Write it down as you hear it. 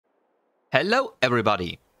Hello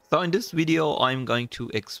everybody! So in this video I'm going to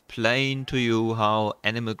explain to you how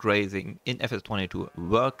animal grazing in FS22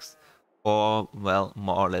 works, or well,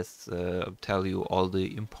 more or less tell you all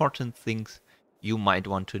the important things you might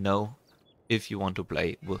want to know if you want to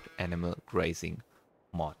play with Animal Grazing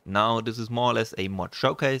Mod. Now this is more or less a mod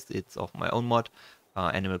showcase, it's of my own mod.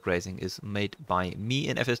 Animal Grazing is made by me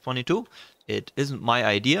in FS22. It isn't my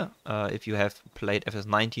idea. If you have played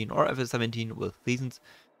FS19 or FS17 with seasons,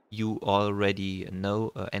 you already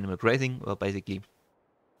know animal grazing, well, basically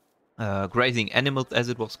grazing animals as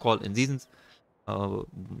it was called in seasons.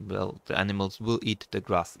 Well, the animals will eat the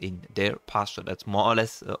grass in their pasture. That's more or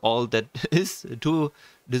less all that is to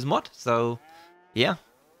this mod. So yeah,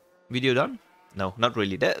 video done? No, not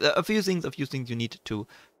really. There are a few things you need to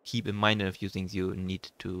keep in mind and a few things you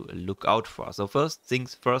need to look out for. So first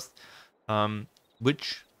things first,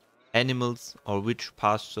 which animals or which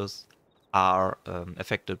pastures are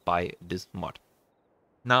affected by this mod.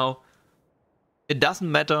 Now, it doesn't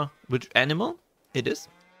matter which animal it is.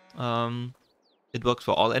 It works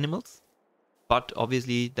for all animals, but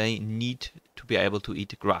obviously they need to be able to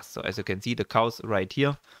eat grass. So as you can see, the cows right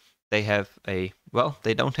here, they have a, well,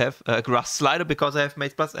 they don't have a grass slider because I have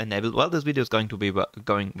MaizePlus enabled. Well, this video is going to be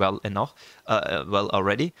going well enough, well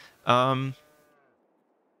already. Well,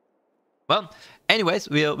 anyways,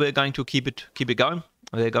 we're going to keep it going.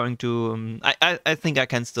 We're going to, I think I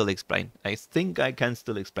can still explain. I think I can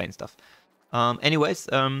still explain stuff. Anyways,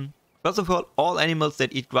 first of all animals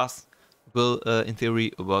that eat grass will, in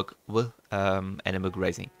theory, work with animal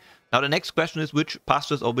grazing. Now the next question is which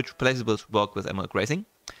pastures or which places will work with animal grazing?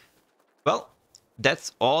 Well,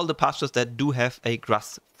 that's all the pastures that do have a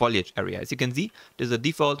grass foliage area. As you can see, there's a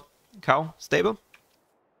default cow stable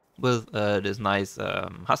with this nice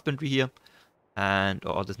husbandry here, and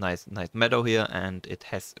or this nice meadow here, and it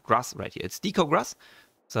has grass right here. It's deco grass,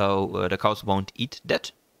 so the cows won't eat that,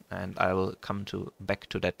 and I will come back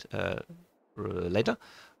to that later.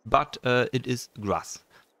 But it is grass.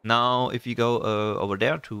 Now, if you go over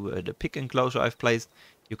there to the pig enclosure I've placed,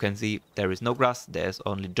 you can see there is no grass. There's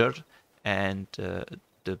only dirt, and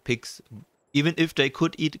the pigs, even if they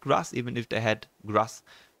could eat grass, even if they had grass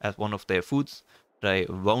as one of their foods, they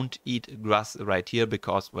won't eat grass right here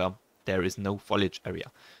because, well, there is no foliage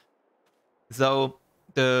area. So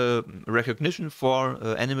the recognition for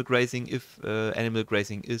animal grazing, if animal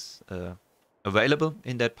grazing is available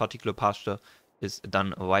in that particular pasture, is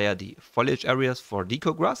done via the foliage areas for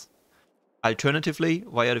deco grass. Alternatively,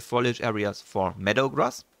 via the foliage areas for meadow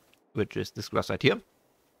grass, which is this grass right here.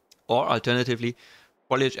 Or alternatively,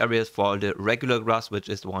 foliage areas for the regular grass, which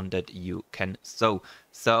is the one that you can sow.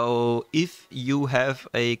 So if you have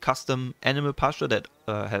a custom animal pasture that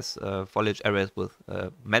has foliage areas with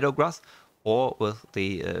meadow grass or with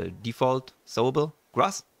the default sowable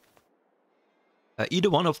grass, either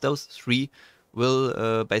one of those three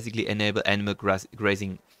will basically enable animal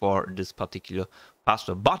grazing for this particular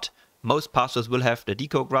pasture. But most pastures will have the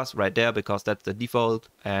deco grass right there because that's the default,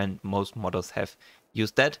 and most modders have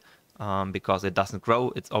used that. Because it doesn't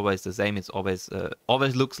grow, it's always the same. It's always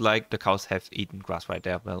looks like the cows have eaten grass right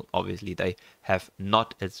there. Well, obviously they have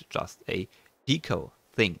not. It's just a deco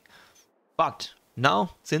thing. But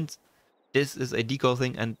now, since this is a deco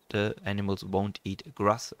thing and the animals won't eat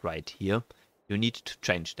grass right here, you need to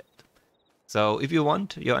change that. So if you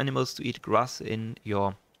want your animals to eat grass in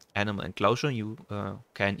your animal enclosure, you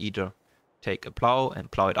can either take a plow and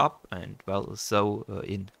plow it up and, well, sow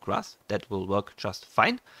in grass. That will work just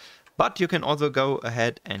fine. But you can also go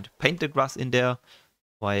ahead and paint the grass in there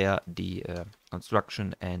via the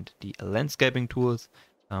construction and the landscaping tools.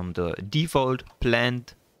 The default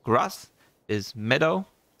plant grass is meadow,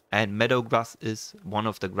 and meadow grass is one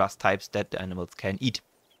of the grass types that the animals can eat.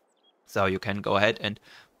 So you can go ahead and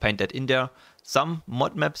paint that in there. Some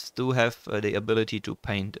mod maps do have the ability to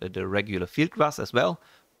paint the regular field grass as well,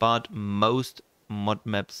 but most mod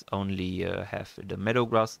maps only have the meadow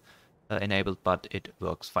grass enabled, but it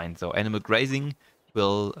works fine. So animal grazing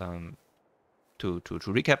will, to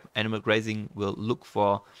recap, animal grazing will look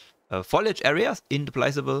for foliage areas in the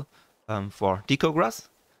placeable for deco grass,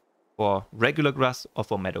 for regular grass, or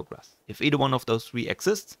for meadow grass. If either one of those three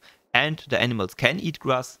exists and the animals can eat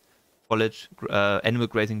grass, foliage animal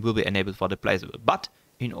grazing will be enabled for the placeable. But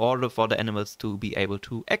in order for the animals to be able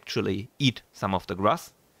to actually eat some of the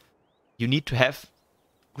grass, you need to have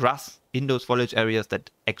grass in those foliage areas that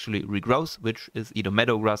actually regrows, which is either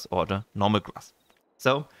meadow grass or the normal grass.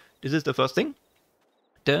 So this is the first thing.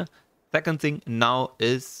 The second thing now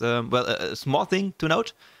is, well, a small thing to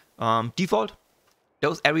note. Default,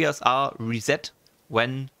 those areas are reset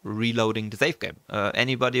when reloading the save game.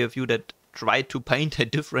 Anybody of you that tried to paint a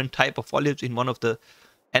different type of foliage in one of the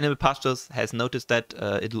animal pastures has noticed that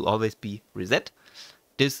it will always be reset.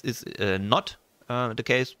 This is not the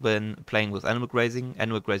case when playing with Animal Grazing.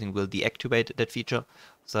 Animal Grazing will deactivate that feature,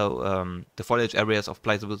 so the foliage areas of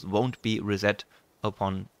placeables won't be reset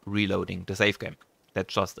upon reloading the save game.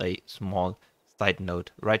 That's just a small side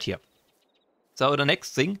note right here. So the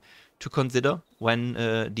next thing to consider when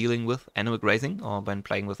dealing with Animal Grazing or when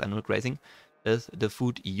playing with Animal Grazing is the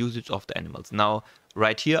food usage of the animals. Now,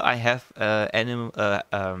 right here I have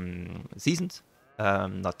seasons,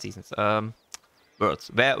 not seasons,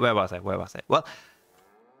 words. Where was I? Well,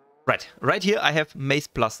 right here I have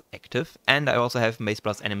MaizePlus active, and I also have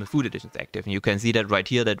MaizePlus Animal Food Editions active. And you can see that right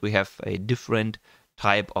here that we have a different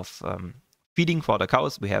type of feeding for the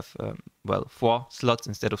cows. We have, well, 4 slots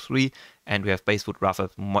instead of 3, and we have base food,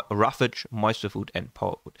 roughage, moisture food, and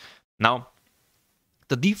power food. Now,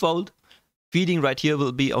 the default feeding right here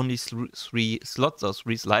will be only 3 slots or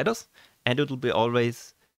 3 sliders, and it will be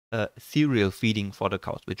always cereal feeding for the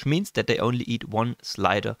cows, which means that they only eat 1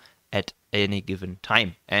 slider at any given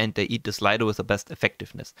time, and they eat the slider with the best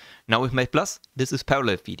effectiveness. Now with MaizePlus, this is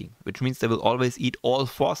parallel feeding, which means they will always eat all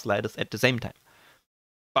 4 sliders at the same time.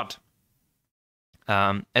 But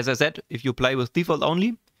as I said, if you play with default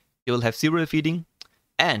only, you will have cereal feeding,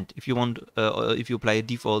 and if you want, if you play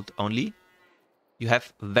default only, you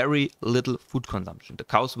have very little food consumption. The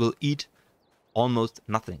cows will eat almost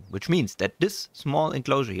nothing, which means that this small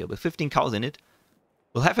enclosure here with 15 cows in it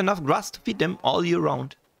will have enough grass to feed them all year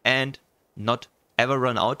round and not ever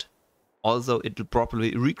run out. Also, it will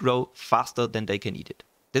probably regrow faster than they can eat it.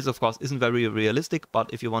 This, of course, isn't very realistic,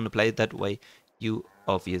 but if you want to play it that way, you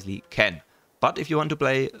obviously can. But if you want to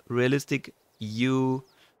play realistic, you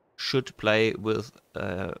should play with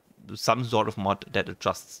some sort of mod that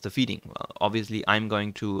adjusts the feeding. Well, obviously, I'm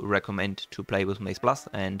going to recommend to play with MaizePlus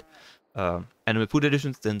and Animal Food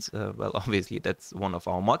Editions, since, well, obviously that's one of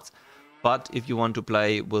our mods. But if you want to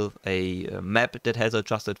play with a map that has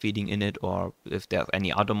adjusted feeding in it, or if there's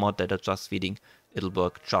any other mod that adjusts feeding, it'll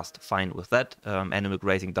work just fine with that. Animal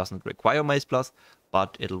Grazing doesn't require MaizePlus,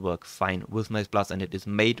 but it'll work fine with MaizePlus, and it is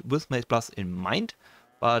made with MaizePlus in mind.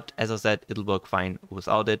 But as I said, it'll work fine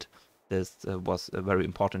without it. This was very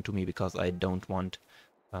important to me because I don't want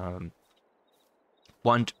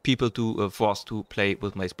people to force to play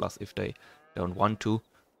with MaizePlus if they don't want to,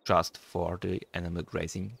 just for the Animal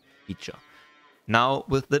Grazing feature. Now,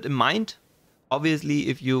 with that in mind, obviously,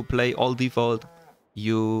 if you play all default,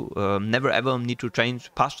 you never ever need to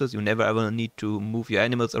change pastures. You never ever need to move your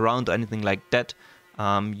animals around or anything like that.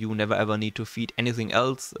 You never ever need to feed anything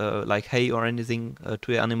else like hay or anything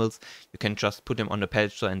to your animals. You can just put them on the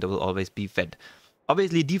pasture and they will always be fed.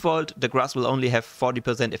 Obviously, default, the grass will only have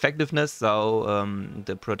 40% effectiveness, so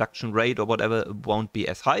the production rate or whatever won't be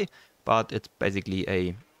as high, but it's basically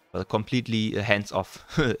a completely hands-off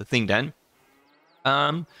thing then.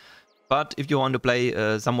 But if you want to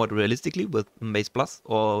play somewhat realistically with MaizePlus,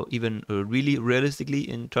 or even really realistically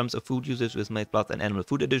in terms of food usage with MaizePlus and Animal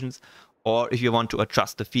Food Editions, or if you want to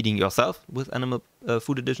adjust the feeding yourself with Animal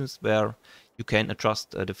Food Editions, where you can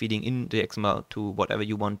adjust the feeding in the XML to whatever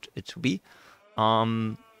you want it to be,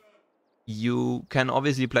 you can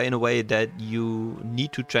obviously play in a way that you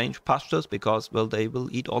need to change pastures because, well, they will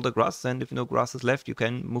eat all the grass, and if no grass is left, you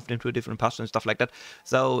can move them to a different pasture and stuff like that.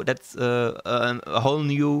 So that's a whole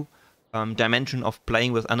new dimension of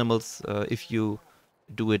playing with animals if you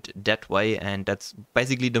do it that way, and that's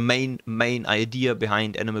basically the main idea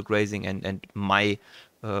behind Animal Grazing and my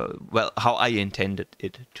well, how I intended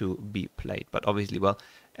it to be played. But obviously, well,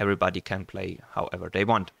 everybody can play however they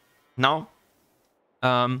want. Now,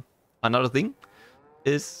 another thing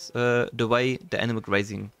is the way the Animal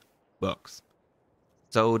Grazing works.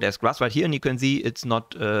 So there's grass right here, and you can see it's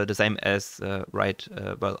not the same as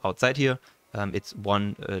well, outside here. It's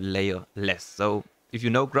 1 layer less. So if you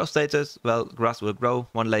know growth status, well, grass will grow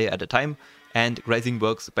 1 layer at a time, and grazing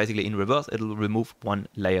works basically in reverse. It'll remove 1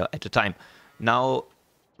 layer at a time. Now,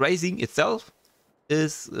 grazing itself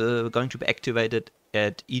is going to be activated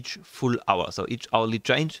at each full hour. So each hourly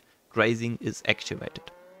change, grazing is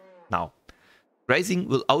activated. Now, grazing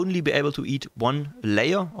will only be able to eat 1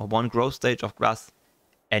 layer or 1 growth stage of grass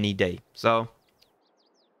any day. So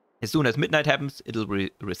as soon as midnight happens, it'll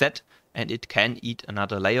reset, and it can eat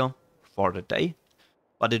another layer for the day,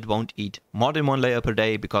 but it won't eat more than 1 layer per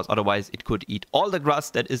day, because otherwise it could eat all the grass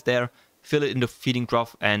that is there, fill it in the feeding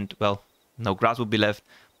trough, and, well, no grass would be left.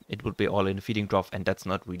 It would be all in the feeding trough, and that's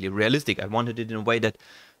not really realistic. I wanted it in a way that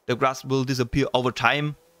the grass will disappear over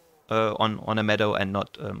time on a meadow, and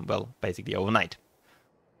not, well, basically overnight.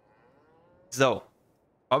 So,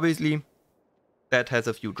 obviously, that has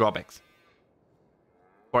a few drawbacks.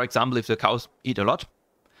 For example, if the cows eat a lot,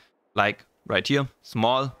 like right here,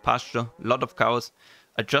 small pasture, lot of cows,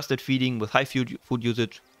 adjusted feeding with high food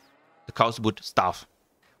usage, the cows would starve.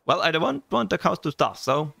 Well, I don't want the cows to starve,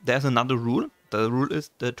 so there's another rule. The rule is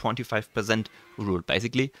the 25% rule.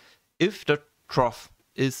 Basically, if the trough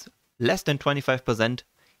is less than 25%,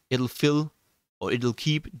 it'll fill or it'll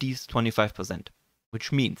keep these 25%,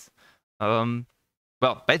 which means,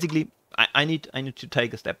 well, basically, I need to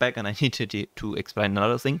take a step back and I need to explain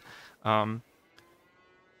another thing.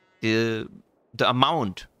 The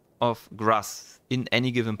amount of grass in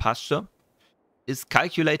any given pasture is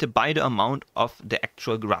calculated by the amount of the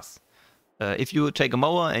actual grass. If you take a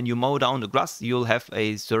mower and you mow down the grass, you'll have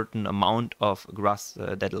a certain amount of grass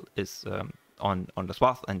that is on the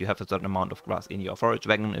swath, and you have a certain amount of grass in your forage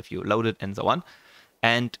wagon if you load it and so on.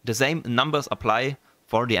 And the same numbers apply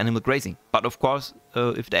for the animal grazing. But of course,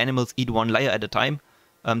 if the animals eat one layer at a time,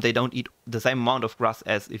 they don't eat the same amount of grass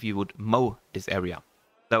as if you would mow this area.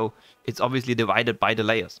 So it's obviously divided by the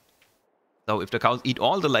layers. So if the cows eat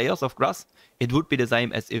all the layers of grass, it would be the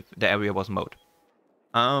same as if the area was mowed.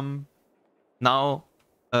 Now,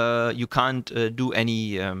 you can't do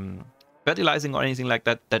any fertilizing or anything like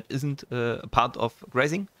that. That isn't a part of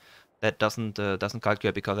grazing. That doesn't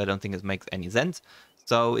calculate because I don't think it makes any sense.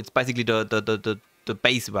 So it's basically the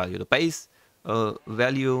base value. The base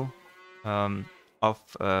value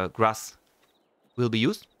of grass will be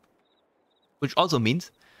used, which also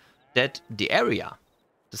means that the area,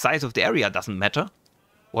 the size of the area doesn't matter.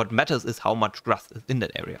 What matters is how much grass is in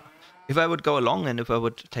that area. If I would go along and if I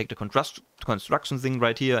would take the construction thing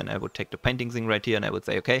right here and I would take the painting thing right here and I would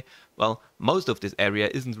say, okay, well, most of this area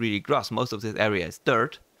isn't really grass. Most of this area is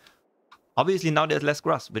dirt. Obviously now there's less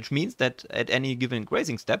grass, which means that at any given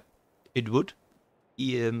grazing step, it would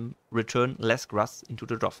return less grass into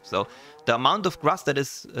the trough. So the amount of grass that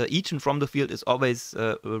is eaten from the field is always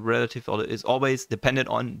relative, or is always dependent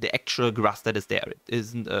on the actual grass that is there. It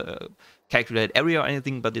isn't a calculated area or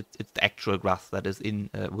anything, but it's the actual grass that is in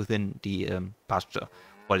within the pasture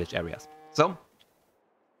foliage areas. So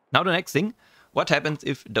now the next thing, what happens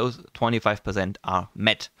if those 25% are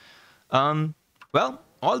met? Well,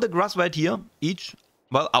 all the grass right here,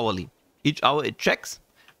 hourly. Each hour it checks,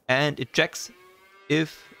 and it checks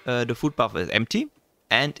if the food buffer is empty,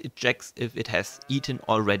 and it checks if it has eaten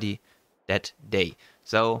already that day.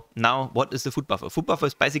 So now what is the food buffer? Food buffer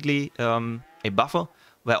is basically a buffer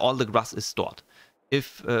where all the grass is stored.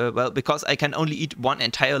 If well, because I can only eat one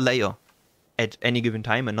entire layer at any given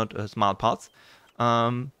time and not small parts.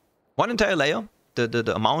 One entire layer,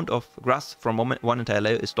 the amount of grass from one entire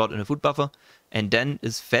layer is stored in a food buffer and then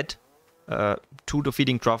is fed to the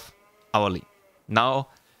feeding trough hourly. Now,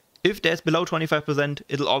 if there's below 25%,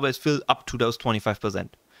 it'll always fill up to those 25%.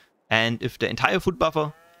 And if the entire food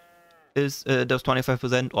buffer is those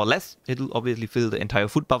 25% or less, it'll obviously fill the entire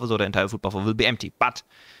food buffer, so the entire food buffer will be empty. But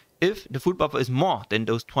if the food buffer is more than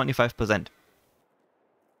those 25%,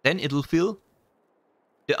 then it'll fill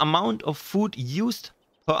the amount of food used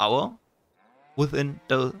per hour within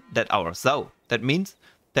that hour. So that means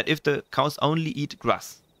that if the cows only eat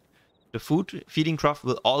grass, the food feeding trough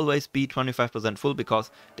will always be 25% full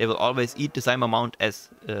because they will always eat the same amount as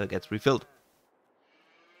gets refilled.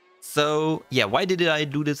 So yeah, why did I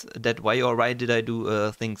do this that way, or why did I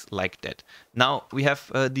do things like that? Now we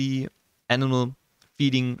have the animal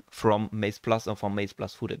feeding from MaizePlus or from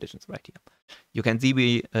MaizePlus food editions right here. You can see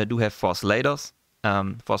we do have 4 sliders.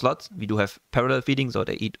 4 slots. We do have parallel feeding, so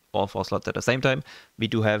they eat all 4 slots at the same time. We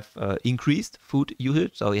do have increased food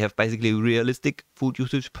usage, so we have basically realistic food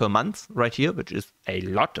usage per month right here, which is a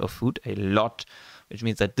lot of food, which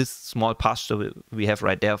means that this small pasture we have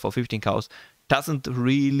right there for 15 cows doesn't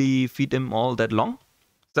really feed them all that long.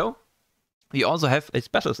 So we also have a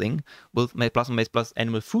special thing with MaizePlus and MaizePlus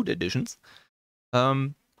Animal Food Editions.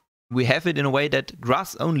 We have it in a way that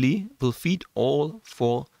grass only will feed all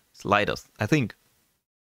 4 sliders, I think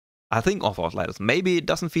all 4 sliders. Maybe it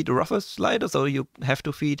doesn't feed the roughest slider, so you have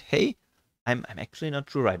to feed hay. I'm actually not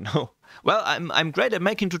sure right now. Well, I'm great at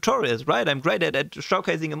making tutorials, right? I'm great at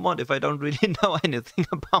showcasing a mod if I don't really know anything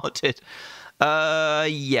about it.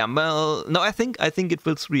 Yeah, well, no, I think it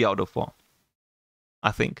fills 3 out of 4.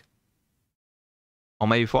 I think. Or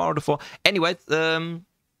maybe 4 out of 4. Anyways,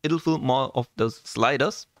 it'll fill more of those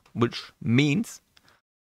sliders, which means...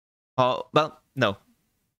 well, no.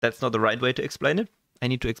 That's not the right way to explain it. I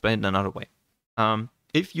need to explain it another way.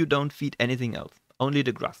 If you don't feed anything else, only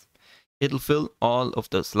the grass, it'll fill all of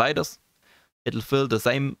the sliders. It'll fill the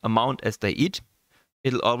same amount as they eat.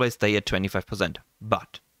 It'll always stay at 25%.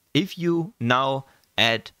 But if you now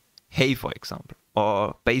add hay, for example,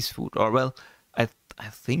 or base food, or well, I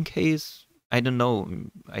think hay is I don't know.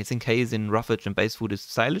 I think hay is in roughage and base food is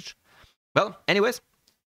silage. Well, anyways,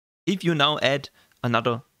 if you now add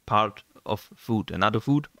another part of food, another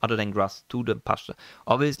food other than grass to the pasture,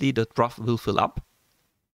 obviously the trough will fill up.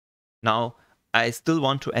 Now, I still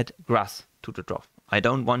want to add grass to the trough. I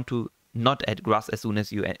don't want to not add grass as soon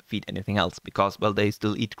as you feed anything else, because, well, they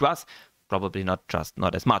still eat grass, probably not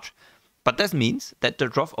as much. But this means that the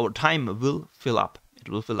trough over time will fill up. It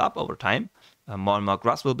will fill up over time. More and more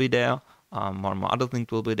grass will be there, more and more other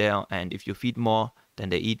things will be there, and if you feed more than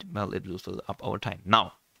they eat, well, it will fill up over time.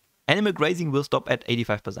 Now, animal grazing will stop at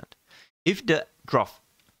 85%. If the trough,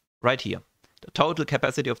 right here, the total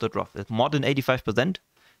capacity of the trough is more than 85%,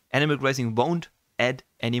 animal grazing won't add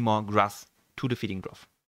any more grass to the feeding trough.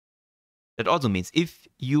 That also means if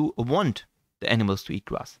you want the animals to eat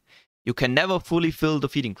grass, you can never fully fill the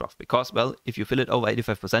feeding trough, because, well, if you fill it over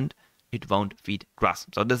 85%, it won't feed grass.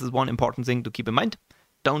 So this is one important thing to keep in mind.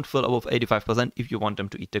 Don't fill above 85% if you want them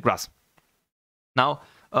to eat the grass. Now,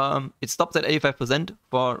 it stops at 85%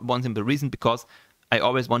 for one simple reason, because I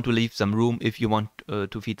always want to leave some room if you want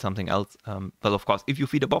to feed something else. Well, of course, if you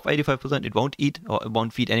feed above 85%, it won't eat or it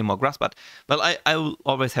won't feed any more grass, but, well, I will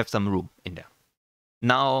always have some room in there.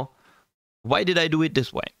 Now, why did I do it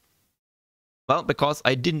this way? Well, because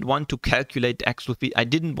I didn't want to calculate the actual feed. I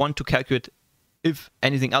didn't want to calculate if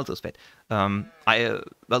anything else is fed.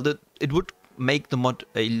 It would make the mod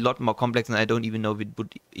a lot more complex, and I don't even know if it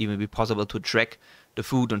would even be possible to track the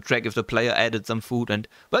food and track if the player added some food. And,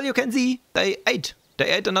 well, you can see they ate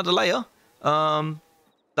another layer. The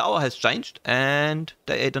hour has changed and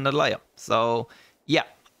they ate another layer. So yeah,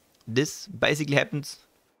 this basically happens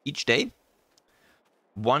each day,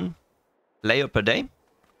 one layer per day,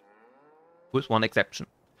 with one exception.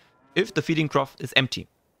 If the feeding trough is empty,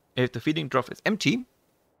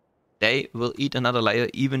 they will eat another layer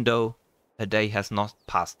even though a day has not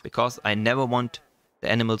passed, because I never want the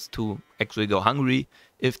animals to actually go hungry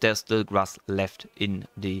if there's still grass left in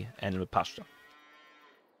the animal pasture.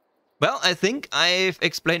 Well, I think I've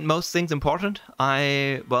explained most things important.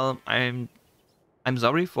 I'm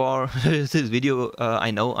sorry for this video. I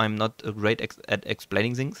know I'm not great at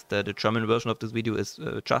explaining things. The German version of this video is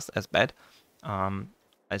just as bad.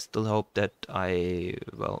 I still hope that I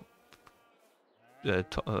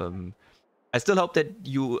still hope that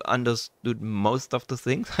you understood most of the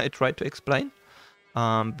things I tried to explain.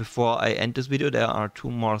 Before I end this video, there are two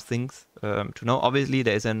more things to know. Obviously,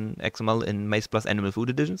 there is an XML in MaizePlus Animal Food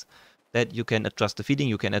Editions that you can adjust the feeding.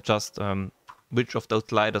 You can adjust which of those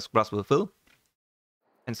sliders grass will fill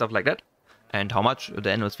and stuff like that, and how much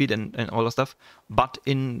the animals feed and all that stuff. But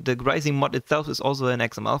in the grazing mod itself is also an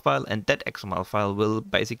XML file, and that XML file will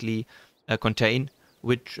basically contain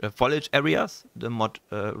which foliage areas the mod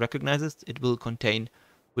recognizes. It will contain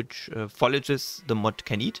which foliages the mod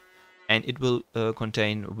can eat, and it will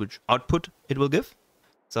contain which output it will give.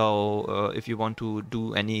 So if you want to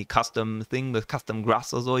do any custom thing with custom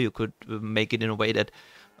grass or so, you could make it in a way that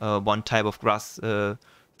one type of grass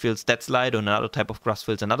fills that slide, or another type of grass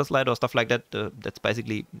fills another slide, or stuff like that. That's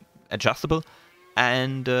basically adjustable,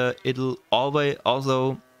 and it'll always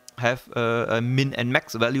also have a min and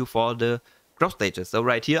max value for the growth stages. So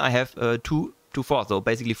right here I have 2 to 4. So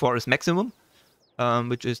basically 4 is maximum,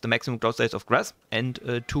 which is the maximum growth stage of grass,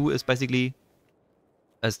 and 2 is basically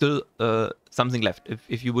still something left.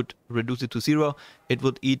 If you would reduce it to 0, it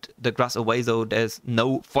would eat the grass away, so there's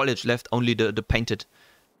no foliage left, only the painted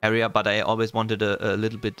area. But I always wanted a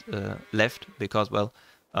little bit left, because, well,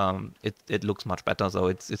 it looks much better. So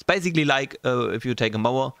it's basically like if you take a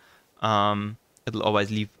mower, it'll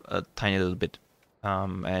always leave a tiny little bit.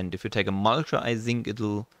 And if you take a mulcher, I think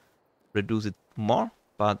it'll reduce it more.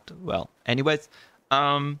 But, well, anyways,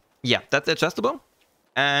 yeah, that's adjustable.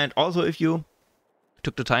 And also, if you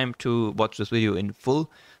took the time to watch this video in full,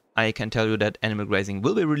 I can tell you that Animal Grazing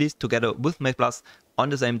will be released together with MaizePlus on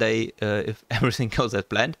the same day if everything goes as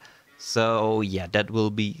planned. So yeah, that will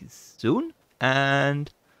be soon,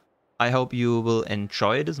 and I hope you will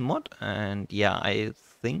enjoy this mod. And yeah, I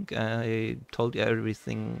think I told you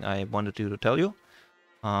everything I wanted to tell you.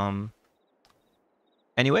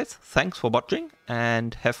 Anyways, thanks for watching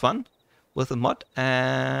and have fun with the mod.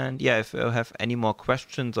 And yeah, if you have any more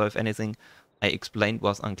questions, or if anything I explained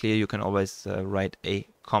was unclear, you can always write a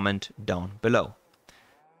comment down below.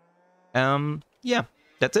 Yeah,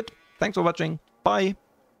 that's it. Thanks for watching. Bye.